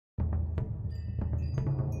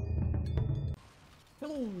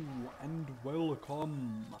Hello and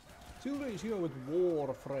welcome! Silrace here with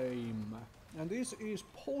Warframe, and this is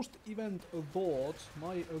post-event thoughts,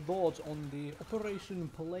 my thoughts on the Operation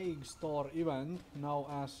Plague Star event, now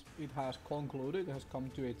as it has concluded, it has come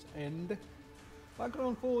to its end.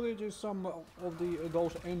 Background footage is some of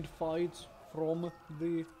those end fights from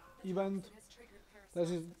the event.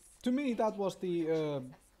 To me, that was the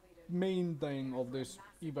main thing of this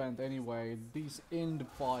event anyway, these end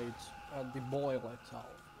fights at the boil itself.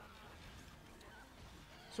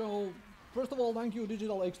 So, first of all, thank you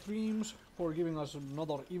Digital Extremes for giving us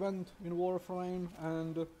another event in Warframe,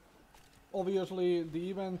 and obviously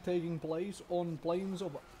the event taking place on plains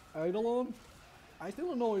of Eidolon. I still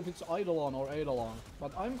don't know if it's Eidolon or Eidolon,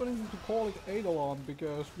 but I'm going to call it Eidolon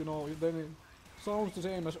because, you know, then it sounds the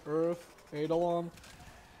same as Earth, Eidolon,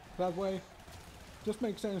 that way. Just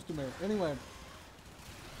makes sense to me. Anyway.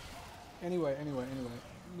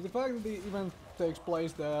 The fact that the event takes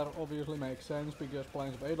place there obviously makes sense because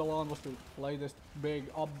Plains of Eidolon was the latest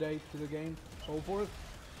big update to the game, so forth.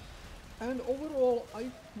 And overall,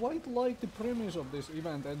 I quite like the premise of this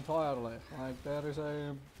event entirely. Like, there is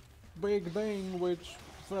a big thing which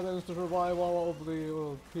threatens the survival of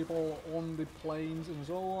the people on the plains and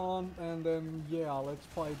so on, and then, yeah, let's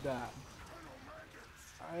fight that.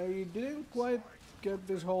 I didn't quite get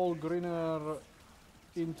this whole Grinner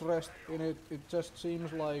interest in it. It just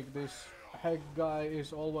seems like this Heck guy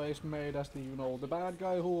is always made as the, you know, the bad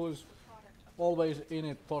guy who is always in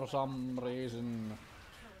it for some reason.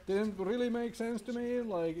 Didn't really make sense to me,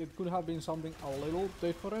 like it could have been something a little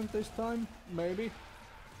different this time, maybe.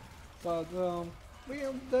 But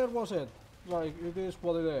yeah, there was it. Like, it is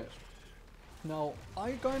what it is. Now,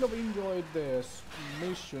 I kind of enjoyed this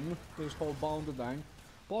mission, this whole bounty thing.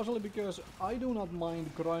 Partially because I do not mind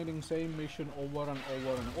grinding same mission over and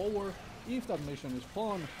over and over. If that mission is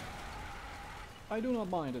fun, I do not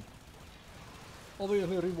mind it.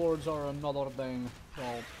 Obviously rewards are another thing,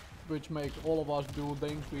 well, which makes all of us do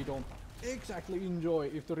things we don't exactly enjoy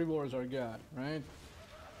if the rewards are good, right?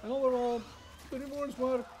 And overall, the rewards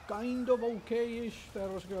were kind of okay-ish. There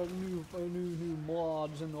was new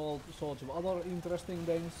mods and all sorts of other interesting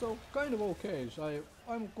things, so kind of okay. So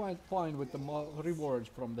I'm quite fine with the rewards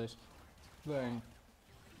from this thing.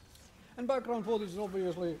 And background footage is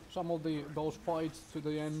obviously some of those fights to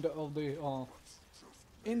the end of the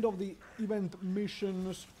event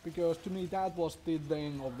missions, because to me that was the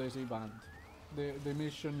thing of this event. The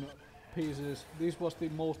mission pieces, this was the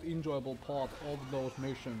most enjoyable part of those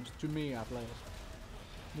missions, to me at least.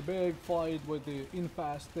 The big fight with the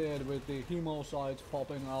infested, with the hemocytes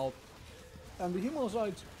popping out. And the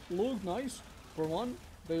hemocytes looked nice, for one.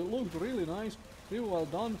 They looked really nice, really well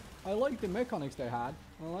done. I like the mechanics they had.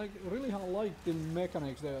 I really like the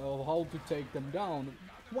mechanics of how to take them down.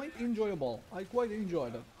 Quite enjoyable. I quite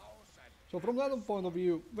enjoyed it. So from that point of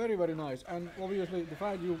view, very nice. And obviously the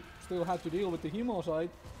fact you still had to deal with the hemocyte,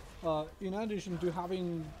 in addition to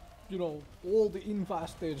having, you know, all the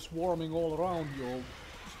infested swarming all around you,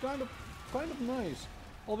 it's kind of nice.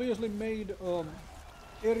 Obviously made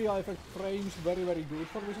area effect frames very good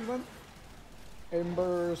for this event.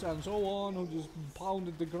 Embers and so on, who just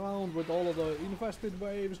pounded the ground with all of the infested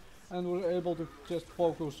waves and were able to just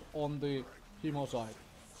focus on the hemocyte.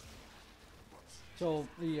 So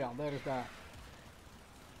yeah, there is that.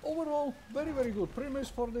 Overall, very good premise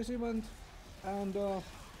for this event, and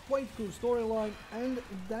quite good storyline, and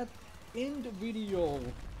that end video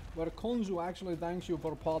where Konzu actually thanks you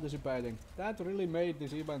for participating. That really made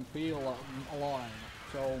this event feel alive.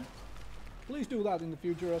 So please do that in the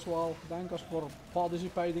future as well. Thank us for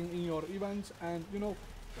participating in your events, and, you know,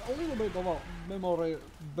 a little bit of a memory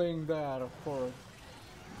thing there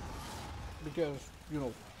because, you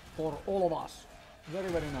know, for all of us. Very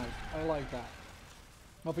nice. I like that.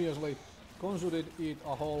 Obviously, Konzu did eat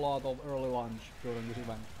a whole lot of early lunch during this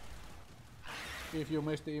event. If you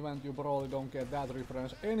missed the event, you probably don't get that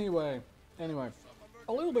reference. Anyway,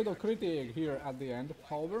 a little bit of critique here at the end,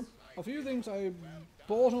 however. A few things I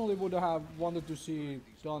personally would have wanted to see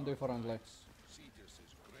done differently.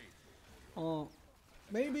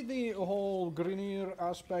 Maybe the whole Grineer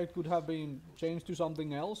aspect could have been changed to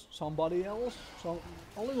something else, somebody else,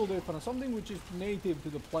 a little different, something which is native to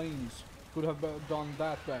the plains could have done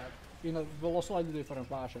that in a slightly different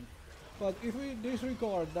fashion. But if we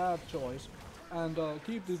disregard that choice and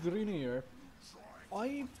keep the Grineer,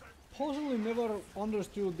 I personally never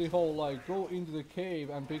understood the whole, like, go into the cave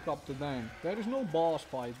and pick up the thing. There is no boss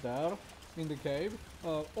fight there in the cave.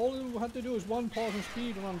 All you had to do is one person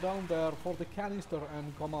speed run down there for the canister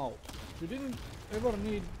and come out. You didn't ever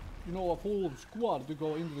need, you know, a full squad to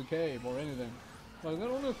go into the cave or anything. Like, there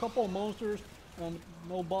are only a couple of monsters, and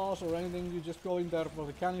no boss or anything, you just go in there for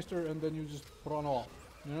the canister and then you just run off,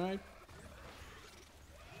 alright?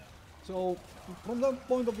 So, from that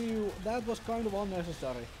point of view, that was kind of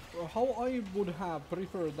unnecessary. How I would have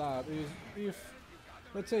preferred that is if,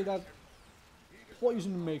 let's say that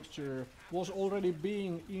poison mixture was already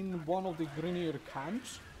being in one of the Grineer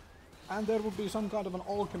camps, and there would be some kind of an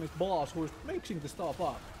alchemist boss who is mixing the stuff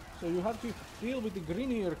up. So you have to deal with the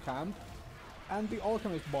Grineer camp and the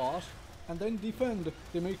alchemist boss, and then defend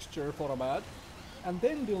the mixture for a bit, and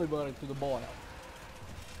then deliver it to the boil.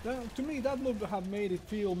 To me, that would have made it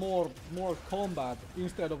feel more combat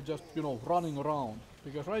instead of just, you know, running around.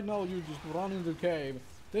 Because right now you just run into the cave,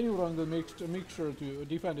 then you run the mixture to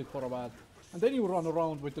defend it for a bit, and then you run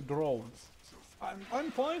around with the drone. I'm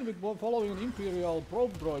fine with following an Imperial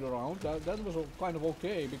probe droid around. That was kind of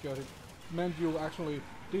okay because it meant you actually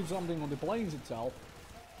did something on the planes itself.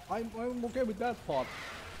 I'm okay with that part.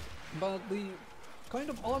 But the kind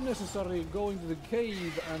of unnecessary going to the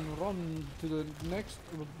cave and run to the next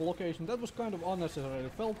location, that was kind of unnecessary.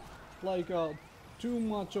 It felt like too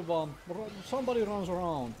much of somebody runs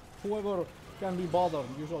around. Whoever can be bothered.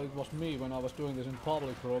 Usually it was me when I was doing this in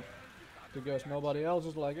public group. Because nobody else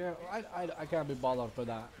is like, yeah, I can't be bothered for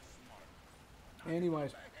that.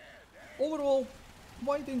 Anyways, overall,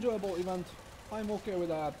 quite enjoyable event. I'm okay with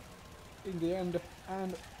that in the end.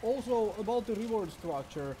 And also about the reward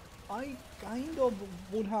structure, I kind of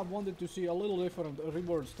would have wanted to see a little different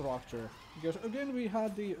reward structure. Because again we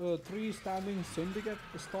had the 3 standing syndicate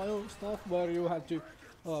style stuff where you had to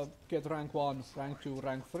get rank 1, rank 2,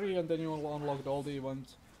 rank 3, and then you unlocked all the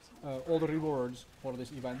events, all the rewards for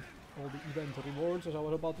this event. All the event rewards, as I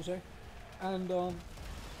was about to say. And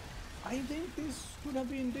I think this could have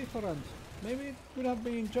been different. Maybe it could have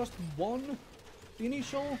been just one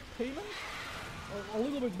initial payment? A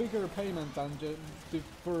little bit bigger payment than the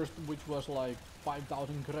first, which was like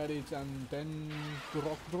 5,000 credits and 10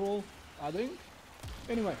 rock drool, I think.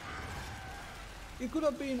 Anyway, it could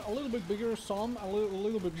have been a little bit bigger sum, a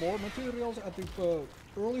little bit more materials at the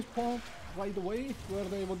early part right away, where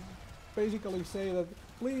they would basically say that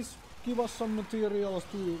please give us some materials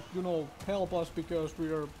to, you know, help us because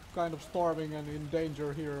we are kind of starving and in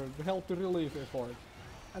danger here, help the relief effort.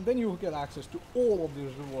 And then you get access to all of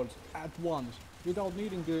these rewards at once, without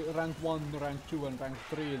needing the rank 1, rank 2 and rank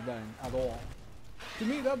 3 then at all. To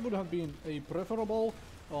me that would have been a preferable,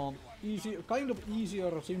 kind of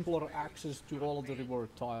easier, simpler access to all of the reward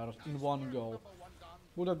tiers in one go.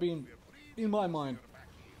 Would have been, in my mind,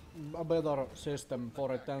 a better system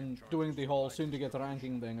for it than doing the whole syndicate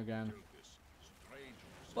ranking thing again.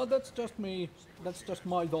 But that's just me, that's just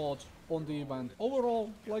my thoughts on the event.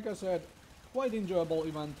 Overall, like I said, quite enjoyable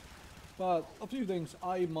event, but a few things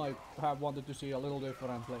I might have wanted to see a little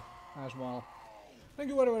differently as well. Thank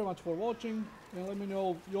you very much for watching, and let me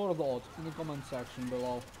know your thoughts in the comment section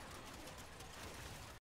below.